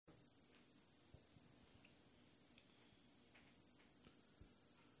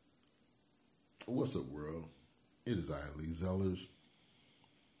What's up, world? It is I, Lee Zellers.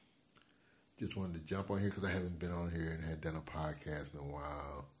 Just wanted to jump on here because I haven't been on here and had done a podcast in a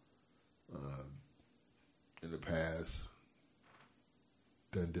while. In the past,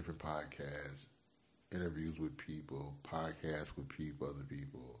 done different podcasts, interviews with people, podcasts with people, other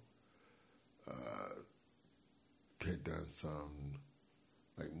people. Had done some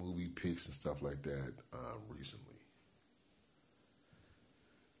like movie picks and stuff like that recently.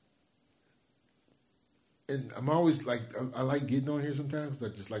 And I'm always like, I like getting on here sometimes. I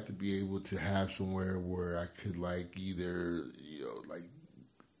just like to be able to have somewhere where I could like either, like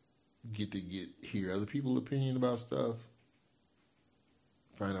get hear other people's opinion about stuff,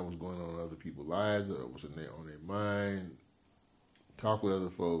 find out what's going on in other people's lives or what's on their mind, talk with other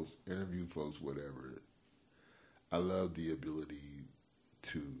folks, interview folks, whatever. I love the ability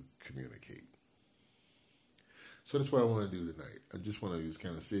to communicate. So that's what I want to do tonight. I just want to just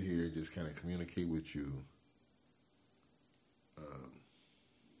kind of sit here and just kind of communicate with you, um,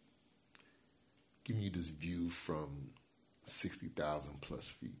 giving you this view from 60,000 plus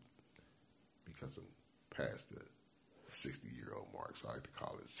feet because I'm past the 60-year-old mark, so I like to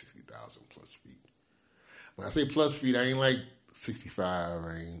call it 60,000 plus feet. When I say plus feet, I ain't like 65.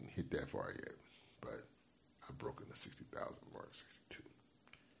 I ain't hit that far yet, but I've broken the 60,000 mark, 62.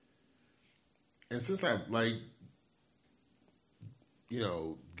 And since I've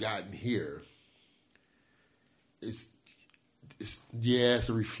gotten here, it's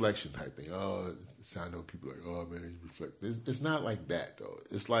a reflection type thing. Oh, I know people are like, oh man, you reflect. It's not like that though.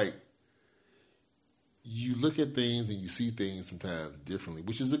 It's like you look at things and you see things sometimes differently,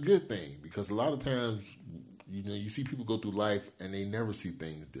 which is a good thing because a lot of times, you see people go through life and they never see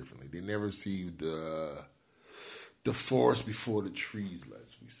things differently. They never see the forest before the trees,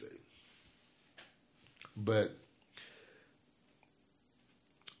 let's we say. But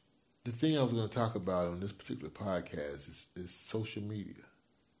the thing I was going to talk about on this particular podcast is social media,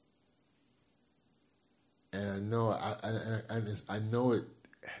 and I know it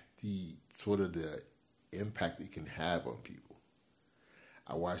the sort of the impact it can have on people.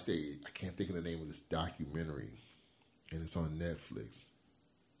 I can't think of the name of this documentary, and it's on Netflix,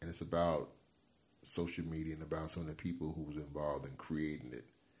 and it's about social media and about some of the people who was involved in creating it,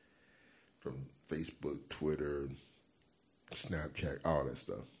 from Facebook, Twitter, Snapchat, all that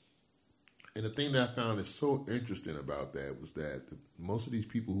stuff. And the thing that I found is so interesting about that was that most of these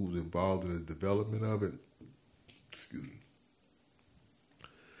people who was involved in the development of it, excuse me,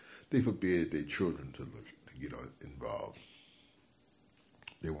 they forbid their children to get involved.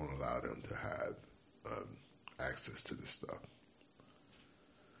 They won't allow them to have access to this stuff.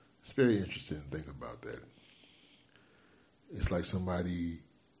 It's very interesting to think about that. It's like somebody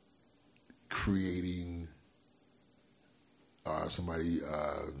creating, somebody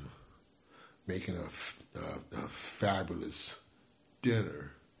making a fabulous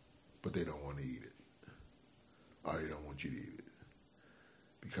dinner, but they don't want to eat it, or they don't want you to eat it.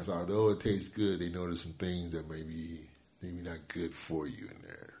 Because although it tastes good, they know there's some things that maybe not good for you in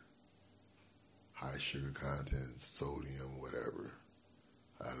there. High sugar content, sodium, whatever.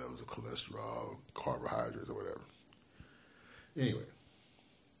 High levels of cholesterol, carbohydrates, or whatever. Anyway,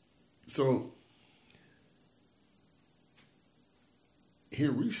 so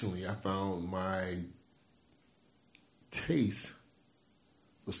here recently I found my taste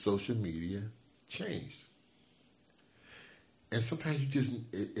for social media changed. And sometimes it's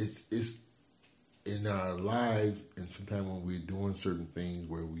in our lives, and sometimes when we're doing certain things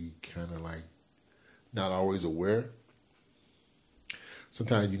where we kind of like not always aware,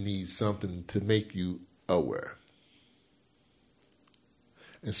 sometimes you need something to make you aware.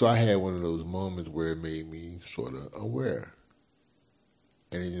 And so I had one of those moments where it made me sort of aware.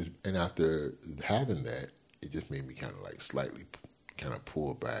 And after having that, it just made me kind of like slightly kind of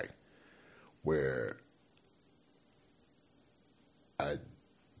pull back, where I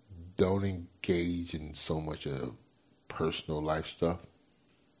don't engage in so much of personal life stuff.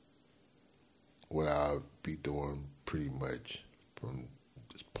 What I'll be doing pretty much from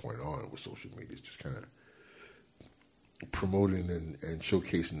this point on with social media is just kind of promoting and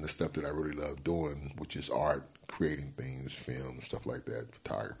showcasing the stuff that I really love doing, which is art, creating things, film, stuff like that,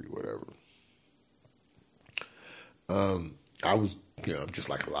 photography, whatever. I was, just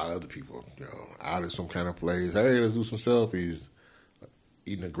like a lot of other people, out at some kind of place. Hey, let's do some selfies.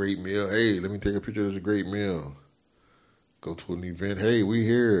 Eating a great meal. Hey, let me take a picture of this great meal. Go to an event. Hey, we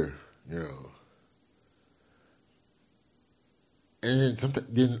here. And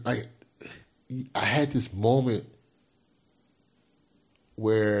then I had this moment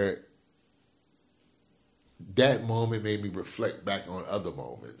where that moment made me reflect back on other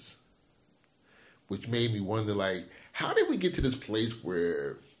moments. which made me wonder, like, how did we get to this place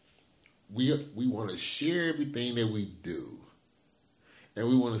where we want to share everything that we do, and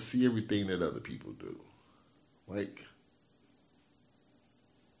we want to see everything that other people do, like,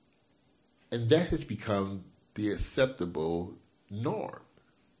 and that has become the acceptable norm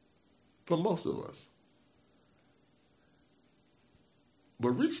for most of us. But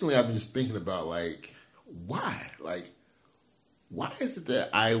recently, I've been just thinking about, like, why? Like, why is it that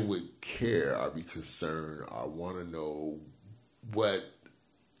I would care or be concerned or want to know what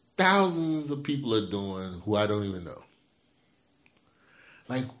thousands of people are doing who I don't even know?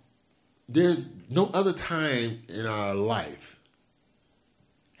 Like, there's no other time in our life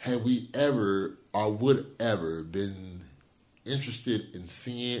have we ever or would ever been interested in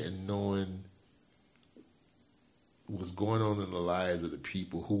seeing and knowing what's going on in the lives of the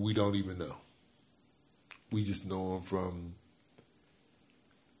people who we don't even know. We just know them from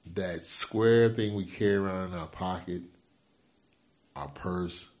that square thing we carry around in our pocket, our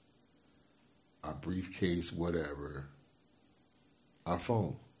purse, our briefcase, whatever, our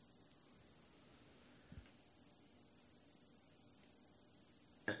phone.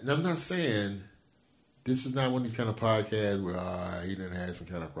 And I'm not saying this is not one of these kind of podcasts where he didn't have some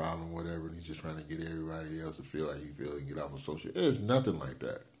kind of problem or whatever, and he's just trying to get everybody else to feel like he feels and get off of social. It's nothing like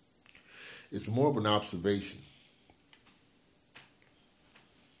that. It's more of an observation.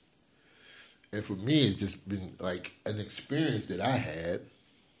 And for me, it's just been like an experience that I had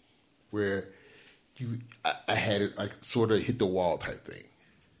where I had it like sort of hit the wall type thing.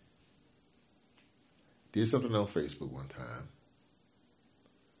 Did something on Facebook one time.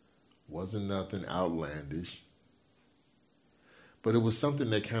 Wasn't nothing outlandish. But it was something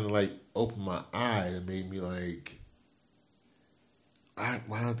that kind of like opened my eye and made me like, why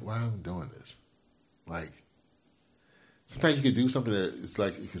am I doing this? Like, sometimes you could do something that it's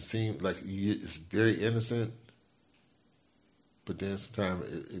like, it can seem like it's very innocent, but then sometimes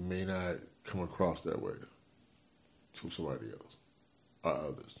it may not come across that way to somebody else or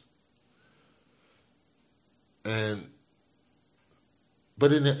others.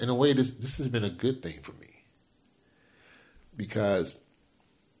 But in a way, this has been a good thing for me, because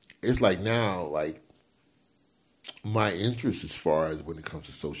it's like now, like, my interest as far as when it comes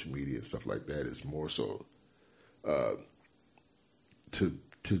to social media and stuff like that is more so to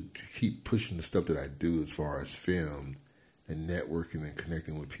keep pushing the stuff that I do as far as film and networking and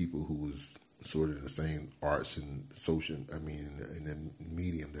connecting with people who was sort of in the same arts and social, in the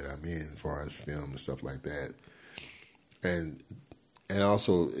medium that I'm in as far as film and stuff like that. And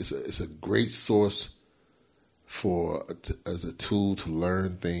also it's a great source as a tool to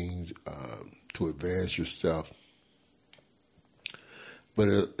learn things, to advance yourself. But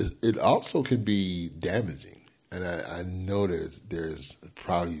it also can be damaging. And I know there's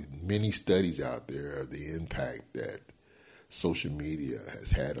probably many studies out there of the impact that social media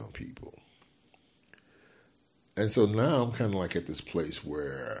has had on people. And so now I'm kind of like at this place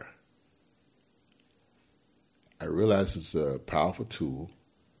where I realize it's a powerful tool.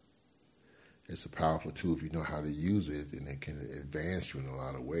 It's a powerful tool if you know how to use it, and it can advance you in a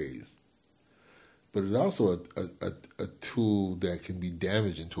lot of ways. But it's also a tool that can be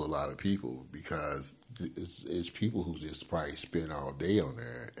damaging to a lot of people, because it's people who just probably spend all day on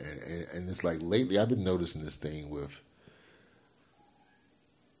there. And it's like lately I've been noticing this thing with,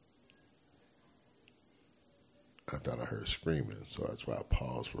 I thought I heard screaming, so that's why I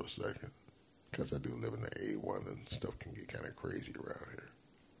paused for a second, because I do live in the A1 and stuff can get kind of crazy around here.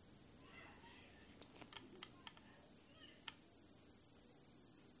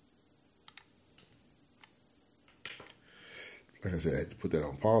 Like I said, I had to put that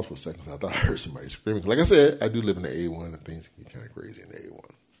on pause for a second, because I thought I heard somebody screaming. Like I said, I do live in the A1 and things can get kind of crazy in the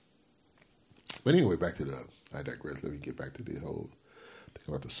A1. But anyway, I digress. Let me get back to the whole thing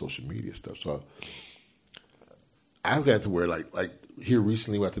about the social media stuff. So I've got to where like here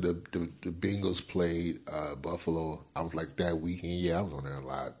recently after the Bengals played Buffalo, I was like that weekend, I was on there a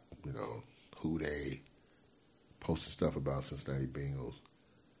lot, who they posting stuff about Cincinnati Bengals.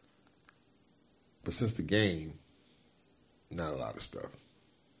 But since the game, not a lot of stuff.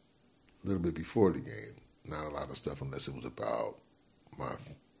 A little bit before the game, not a lot of stuff, unless it was about my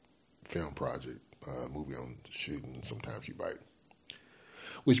film project, movie I'm shooting, Sometimes You Bite.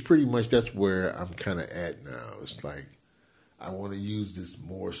 Which pretty much that's where I'm kind of at now. It's like I want to use this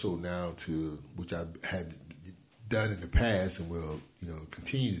more so now which I had done in the past and will,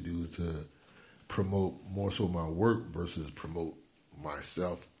 continue to do, to promote more so my work versus promote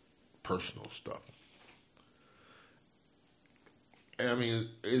myself, personal stuff. And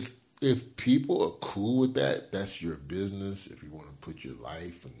it's if people are cool with that, that's your business. If you want to put your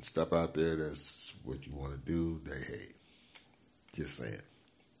life and stuff out there, that's what you want to do. Hey, just saying.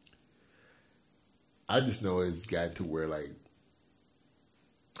 I just know it's gotten to where like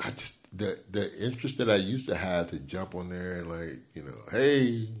the interest that I used to have to jump on there and like,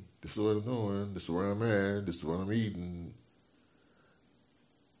 hey, this is what I'm doing, this is where I'm at, this is what I'm eating.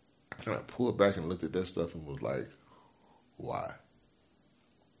 I kind of pulled back and looked at that stuff and was like, why?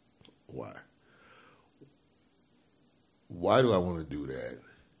 Why? Why do I want to do that?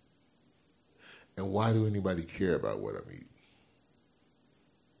 And why do anybody care about what I'm eating?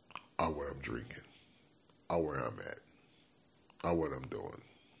 Or what I'm drinking? Or where I'm at? Or what I'm doing?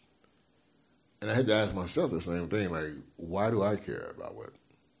 And I had to ask myself the same thing, like, why do I care about what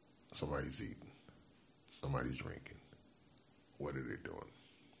somebody's eating, somebody's drinking? What are they doing?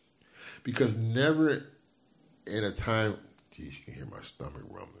 Because never in a time, geez, you can hear my stomach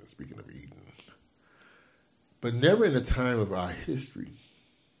rumbling, speaking of eating, but never in a time of our history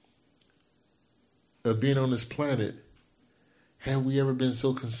of being on this planet have we ever been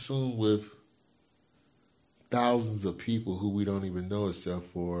so consumed with thousands of people who we don't even know except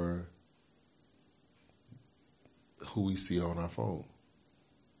for who we see on our phone.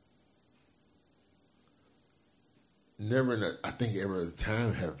 Never in I think ever at a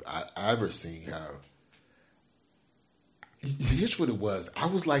time have I ever seen how. Here's what it was. I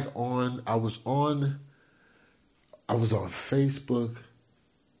was on Facebook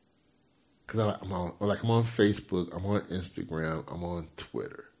because I'm on Facebook, I'm on Instagram, I'm on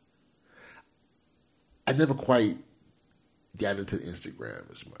Twitter. I never quite got into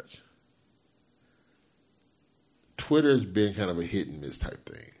Instagram as much. Twitter has been kind of a hit and miss type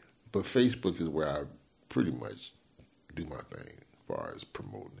thing, but Facebook is where I pretty much do my thing as far as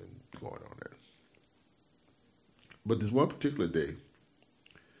promoting and going on there. But this one particular day,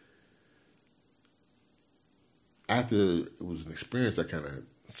 after it was an experience, I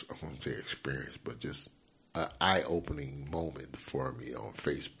won't say experience, but just an eye-opening moment for me on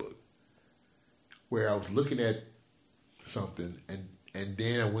Facebook, where I was looking at something, and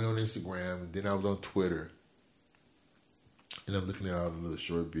then I went on Instagram, and then I was on Twitter, and I'm looking at all the little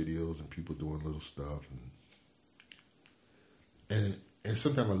short videos and people doing little stuff, and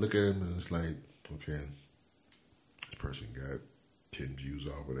sometimes I look at them and it's like, okay, this person got 10 views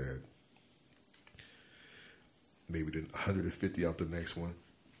off of that, maybe then 150 off the next one,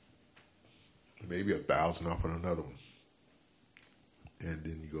 maybe 1,000 off on another one. And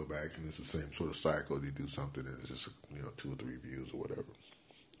then you go back and it's the same sort of cycle. They do something and it's just, 2 or 3 views or whatever.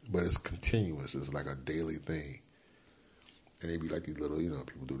 But it's continuous. It's like a daily thing. And they be like these little,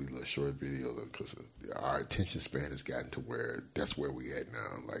 people do these little short videos because our attention span has gotten to where that's where we at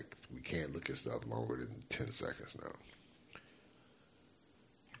now. Like, we can't look at stuff longer than 10 seconds now.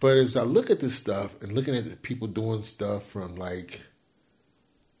 But as I look at this stuff and looking at the people doing stuff from like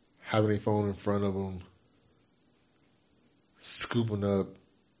having their phone in front of them, scooping up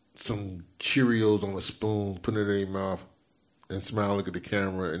some Cheerios on a spoon, putting it in their mouth, and smile, look at the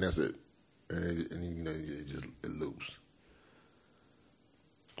camera, and that's it. And it loops.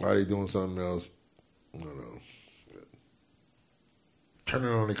 While they doing something else, I don't know, turning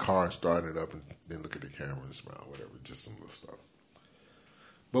on their car and starting it up, and then look at the camera and smile, whatever, just some little stuff.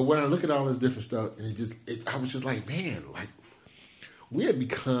 But when I look at all this different stuff, and I was just like, man, like, we have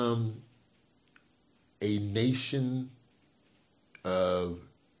become a nation of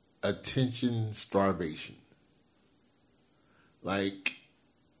attention starvation. Like,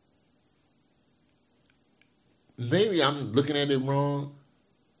 maybe I'm looking at it wrong,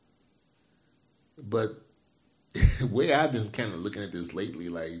 but the way I've been kind of looking at this lately,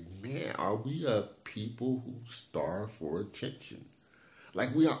 like, man, are we a people who starve for attention?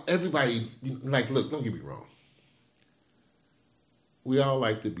 Like, we are, everybody, like, look, don't get me wrong. We all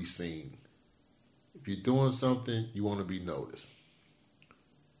like to be seen. If you're doing something, you want to be noticed.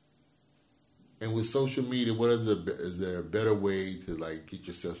 And with social media, is there a better way to, like, get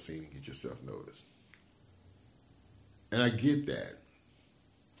yourself seen and get yourself noticed? And I get that.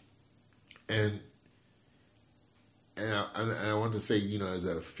 And I want to say, as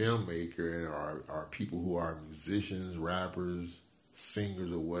a filmmaker and our people who are musicians, rappers,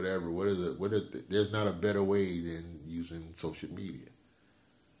 singers, or whatever, there's not a better way than using social media.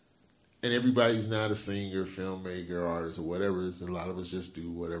 And everybody's not a singer, filmmaker, artist, or whatever. A lot of us just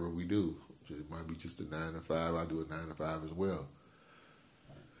do whatever we do. It might be just a 9 to 5. I do a 9 to 5 as well.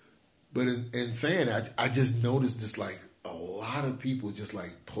 But in saying that, I just noticed this, like, a lot of people just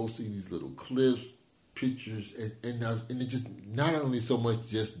like posting these little clips, pictures, and it just not only so much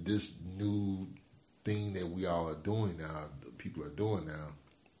just this new thing that we all are doing now, the people are doing now,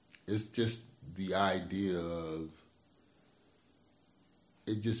 it's just the idea of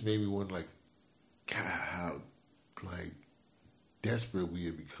it just made me wonder, like, God, how like desperate we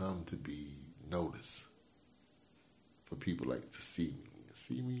have become to be noticed for people like to see me,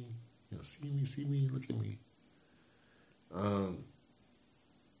 see me, look at me.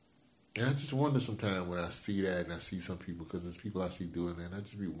 And I just wonder sometimes when I see that and I see some people, because there's people I see doing that, and I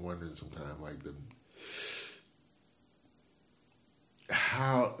just be wondering sometimes, like,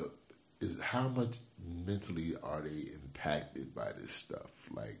 how much mentally are they impacted by this stuff?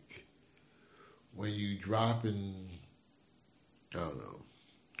 Like, when you drop in, I don't know,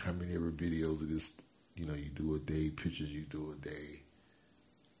 how many ever videos of this, you do a day, pictures you do a day,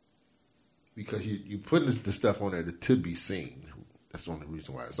 because you putting the stuff on there to be seen. That's the only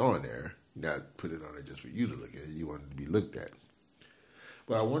reason why it's on there. You're not putting it on there just for you to look at it. You want it to be looked at.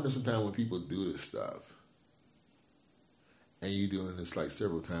 But I wonder sometimes when people do this stuff, and you're doing this like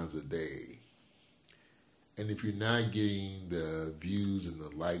several times a day, and if you're not getting the views and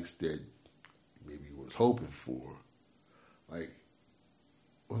the likes that maybe you was hoping for, like,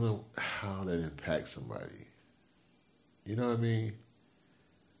 I wonder how that impacts somebody. You know what I mean?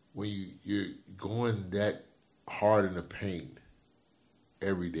 When you're going that hard in the paint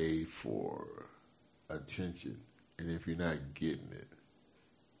every day for attention, and if you're not getting it,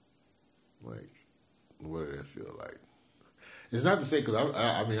 like, what does that feel like? It's not to say, because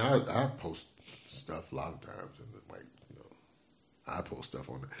I post stuff a lot of times, and like, I post stuff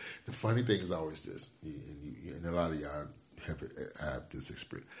on it. The funny thing is always this, and a lot of y'all have this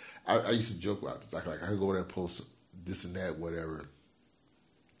experience. I used to joke about this. I could go there and post this and that, whatever,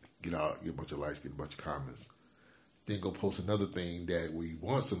 get a bunch of likes, get a bunch of comments, then go post another thing that where you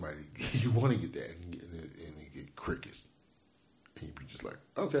want somebody, you want to get that, and you get crickets, and you be just like,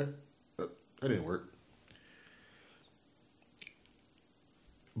 okay, that didn't work.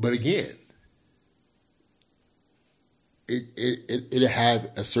 But again, it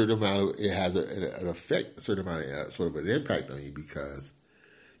have a certain amount of, it has an effect, a certain amount of sort of an impact on you, because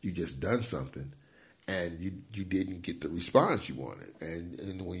you just done something and you didn't get the response you wanted,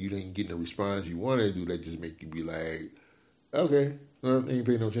 and when you didn't get the response you wanted, do that just make you be like, okay, well, ain't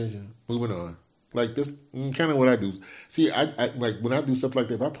paying no attention, moving on. Like, this kind of what I do. See, I like when I do stuff like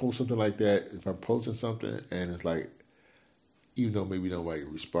that. If I post something like that, if I'm posting something and it's like, even though maybe nobody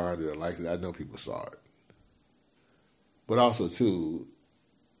responded or liked it, I know people saw it. But also, too,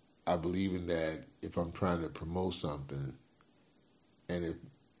 I believe in that if I'm trying to promote something, and if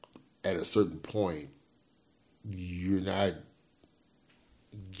at a certain point you're not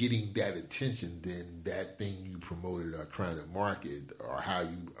getting that attention, then that thing you promoted or trying to market or how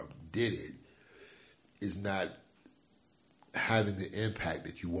you did it is not having the impact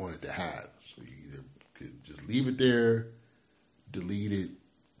that you want it to have. So you either could just leave it there, delete it,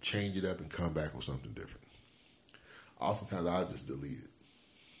 change it up, and come back with something different. Oftentimes, I'll just delete it.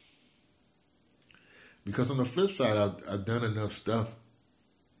 Because on the flip side, I've done enough stuff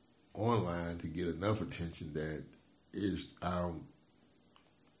online to get enough attention that I don't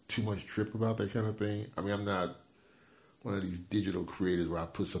too much trip about that kind of thing. I mean, I'm not one of these digital creators where I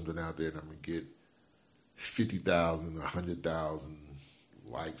put something out there and I'm going to get 50,000, 100,000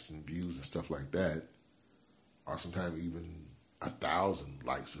 likes and views and stuff like that. Or sometimes even 1,000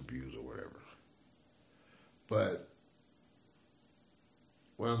 likes or views or whatever. But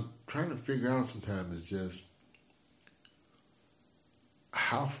what I'm trying to figure out sometimes is just,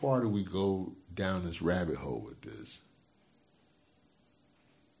 how far do we go down this rabbit hole with this?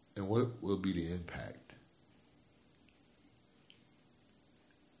 And what will be the impact?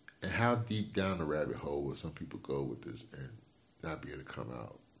 And how deep down the rabbit hole will some people go with this and not be able to come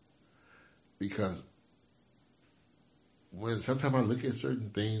out? Because when sometimes I look at certain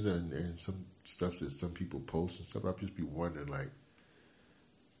things and some stuff that some people post and stuff, I just be wondering, like,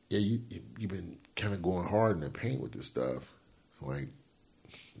 yeah, you've been kind of going hard in the paint with this stuff. Like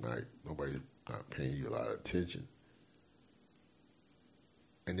nobody's not paying you a lot of attention.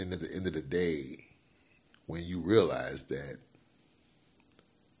 And then at the end of the day, when you realize that,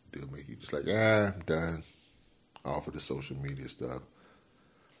 they'll make you just like, I'm done. Off of the social media stuff.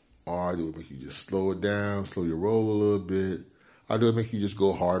 Or they'll make you just slow it down, slow your roll a little bit. Or they'll make you just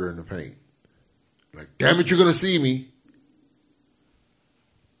go harder in the paint. Like, damn it, you're going to see me.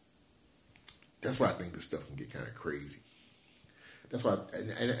 That's why I think this stuff can get kind of crazy. That's why,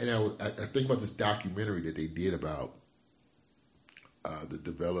 I think about this documentary that they did about the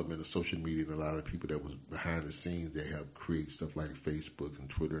development of social media and a lot of people that was behind the scenes that helped create stuff like Facebook and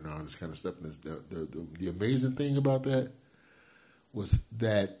Twitter and all this kind of stuff. And the amazing thing about that was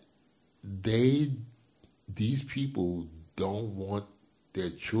that these people don't want their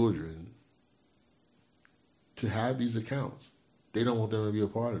children to have these accounts. They don't want them to be a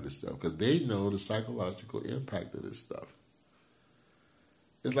part of this stuff because they know the psychological impact of this stuff.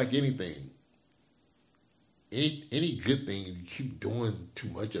 It's like anything. Any good thing, if you keep doing too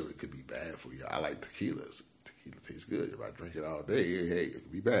much of it, could be bad for you. I like tequila. Tequila tastes good. If I drink it all day, hey, it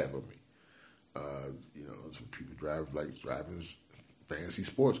could be bad for me. Some people driving fancy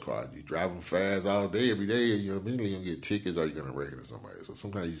sports cars. You drive them fast all day, every day, and you're eventually going to get tickets or you're going to wreck into somebody. So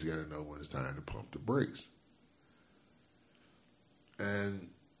sometimes you just got to know when it's time to pump the brakes. And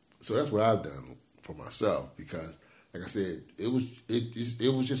so that's what I've done for myself because, like I said, it was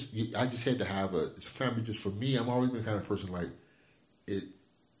just I just had to have sometimes it's just for me. I'm always been the kind of person like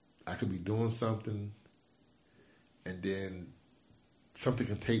I could be doing something, and then something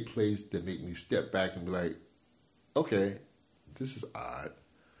can take place that make me step back and be like, okay, this is odd.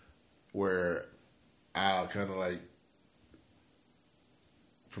 Where I'll kind of like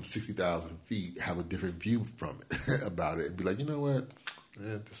from 60,000 feet have a different view from it about it and be like, you know what,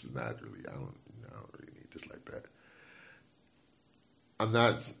 this is not really. I don't really need this like that.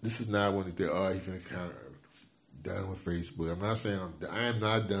 This is not one of the, even kind of done with Facebook. I'm not saying I am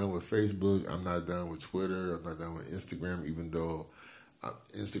not done with Facebook. I'm not done with Twitter. I'm not done with Instagram, even though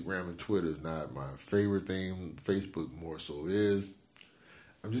Instagram and Twitter is not my favorite thing. Facebook more so is.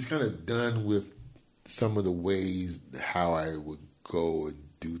 I'm just kind of done with some of the ways how I would go and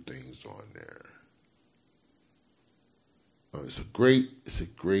do things on there. It's a great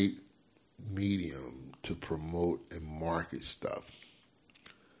medium to promote and market stuff.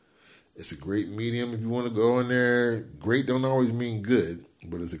 It's a great medium if you want to go in there. Great don't always mean good,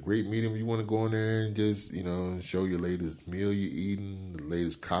 but it's a great medium if you want to go in there and just, show your latest meal you're eating, the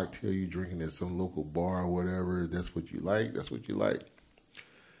latest cocktail you're drinking at some local bar or whatever. That's what you like. That's what you like.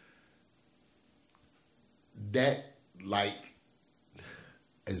 That like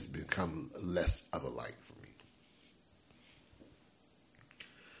has become less of a like for me.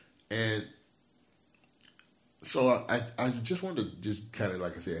 And so I just wanted to just kind of,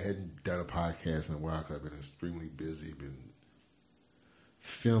 like I said, I hadn't done a podcast in a while because I've been extremely busy, been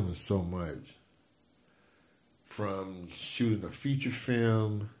filming so much. From shooting a feature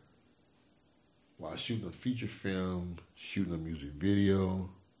film, while shooting a feature film, shooting a music video,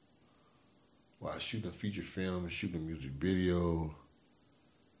 while shooting a feature film and shooting a music video,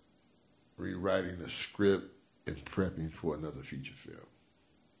 rewriting a script and prepping for another feature film,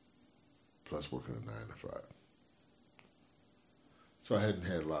 plus working a 9 to 5. So I hadn't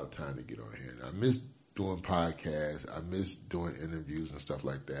had a lot of time to get on here. I miss doing podcasts. I miss doing interviews and stuff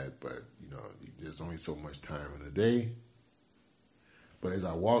like that. But, there's only so much time in a day. But as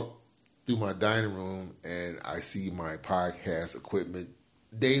I walk through my dining room and I see my podcast equipment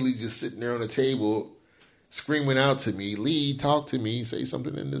daily just sitting there on the table, screaming out to me, Lee, talk to me, say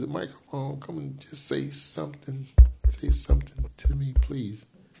something into the microphone. Come and just say something. Say something to me, please.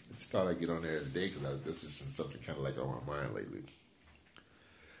 I just thought I'd get on there today because this is something kind of like on my mind lately.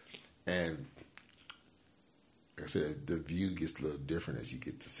 And like I said, the view gets a little different as you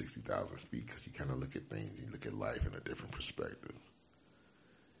get to 60,000 feet because you kind of look at things, you look at life in a different perspective.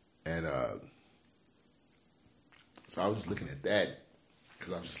 And so I was just looking at that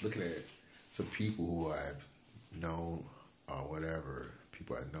because I was just looking at some people who I've known or whatever,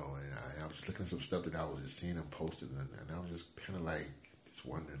 people I know, and I was just looking at some stuff that I was just seeing them posted, and I was just kind of like, just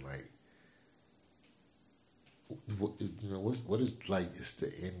wondering like, what is like is the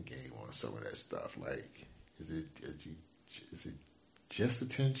end game on some of that stuff? Like, is it just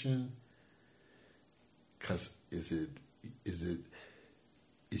attention? Cause is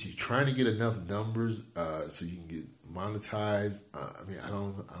you trying to get enough numbers so you can get monetized? I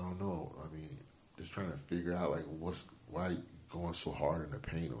don't know. Just trying to figure out like why you going so hard in the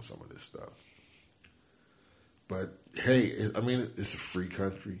paint on some of this stuff. But hey, it's a free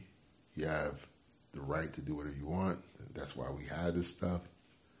country. You have the right to do whatever you want. That's why we have this stuff.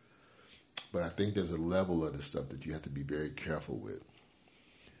 But I think there's a level of this stuff that you have to be very careful with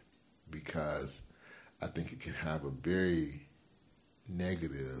because I think it can have a very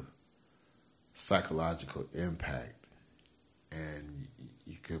negative psychological impact, and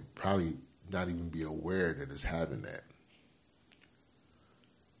you could probably not even be aware that it's having that.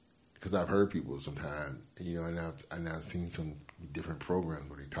 Because I've heard people sometimes, and I've seen some different programs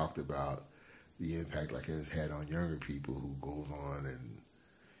where they talked about the impact like it's had on younger people who goes on and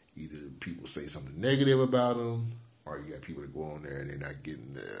either people say something negative about them or you got people that go on there and they're not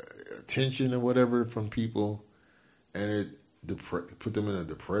getting the attention or whatever from people, and it put them in a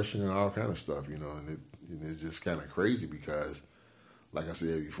depression and all kind of stuff, and it's just kind of crazy because, like I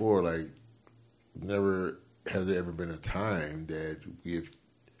said before, like never has there ever been a time that we have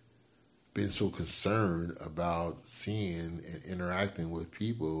been so concerned about seeing and interacting with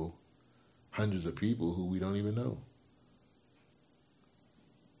people, hundreds of people who we don't even know?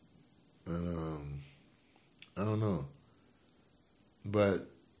 And I don't know. But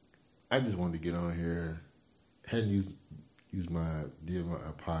I just wanted to get on here. Hadn't used did my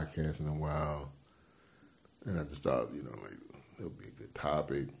podcast in a while. And I just thought, like it'll be a good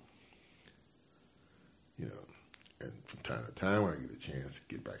topic. And from time to time when I get a chance to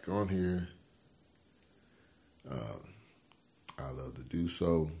get back on here, I love to do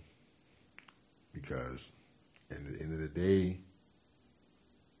so because at the end of the day,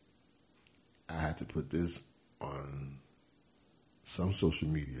 I had to put this on some social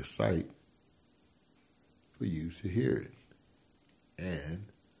media site for you to hear it. And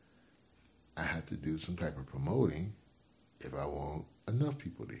I have to do some type of promoting if I want enough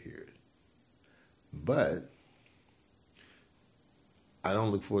people to hear it. But I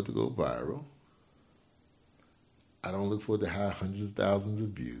don't look for it to go viral. I don't look for it to have hundreds of thousands of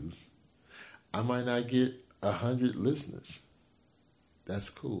views. I might not get 100 listeners. That's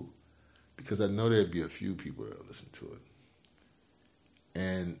cool. Because I know there'd be a few people that'll listen to it.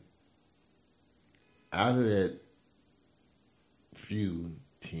 And out of that few,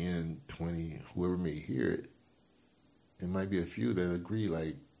 10, 20, whoever may hear it, it might be a few that agree,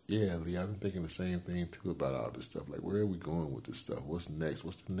 like, yeah, Lee, I've been thinking the same thing too about all this stuff. Like, where are we going with this stuff? What's next?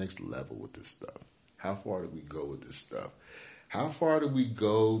 What's the next level with this stuff? How far do we go with this stuff? How far do we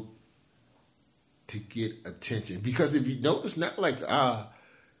go to get attention? Because if you notice now, like,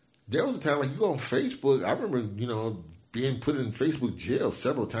 there was a time, like, you go on Facebook, I remember, being put in Facebook jail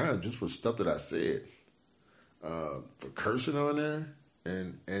several times just for stuff that I said, for cursing on there.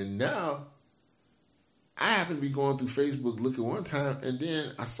 And now, I happen to be going through Facebook looking one time, and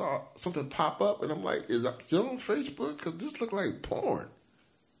then I saw something pop up, and I'm like, is I still on Facebook? Because this look like porn.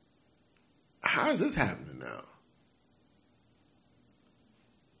 How is this happening now?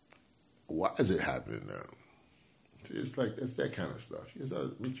 Why is it happening now? It's like, it's that kind of stuff.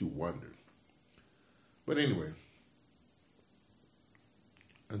 It makes you wonder. But anyway,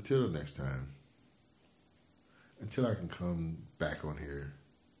 until the next time, until I can come back on here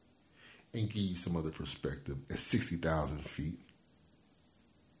and give you some other perspective at 60,000 feet,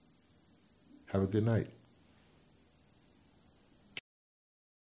 have a good night.